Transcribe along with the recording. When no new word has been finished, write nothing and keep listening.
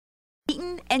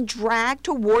beaten and dragged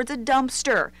towards a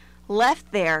dumpster,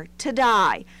 left there to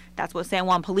die. That's what San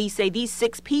Juan police say these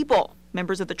 6 people,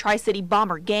 members of the Tri-City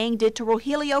Bomber gang, did to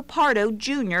Rogelio Pardo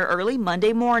Jr. early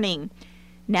Monday morning.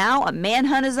 Now a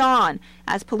manhunt is on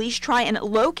as police try and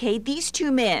locate these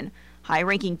 2 men,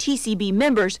 high-ranking TCB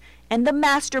members and the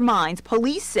masterminds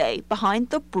police say behind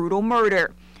the brutal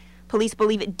murder. Police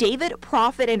believe David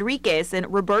Prophet Enriquez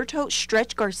and Roberto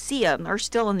Stretch Garcia are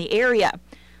still in the area.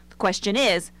 The question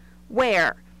is,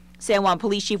 where? San Juan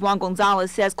Police Chief Juan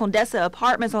Gonzalez says Condesa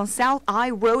Apartments on South I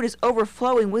Road is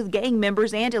overflowing with gang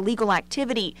members and illegal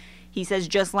activity. He says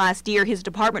just last year his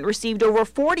department received over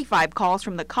 45 calls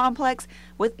from the complex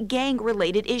with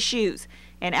gang-related issues,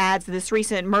 and adds this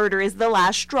recent murder is the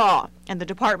last straw, and the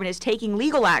department is taking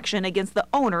legal action against the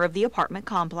owner of the apartment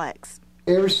complex.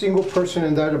 Every single person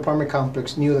in that apartment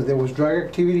complex knew that there was drug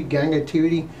activity, gang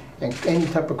activity, and any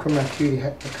type of criminal activity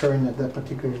occurring at that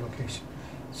particular location.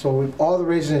 So if all the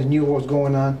residents knew what was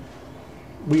going on,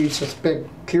 we suspect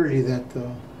clearly that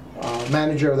the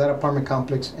manager of that apartment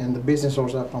complex and the business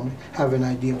owners of that apartment have an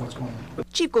idea what's going on.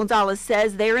 Chief Gonzalez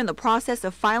says they're in the process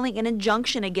of filing an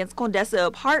injunction against Condesa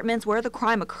Apartments where the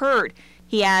crime occurred.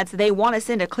 He adds they want to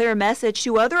send a clear message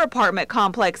to other apartment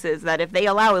complexes that if they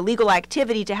allow illegal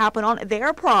activity to happen on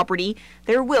their property,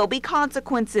 there will be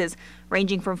consequences,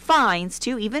 ranging from fines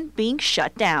to even being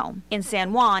shut down. In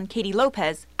San Juan, Katie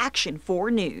Lopez, Action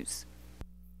 4 News.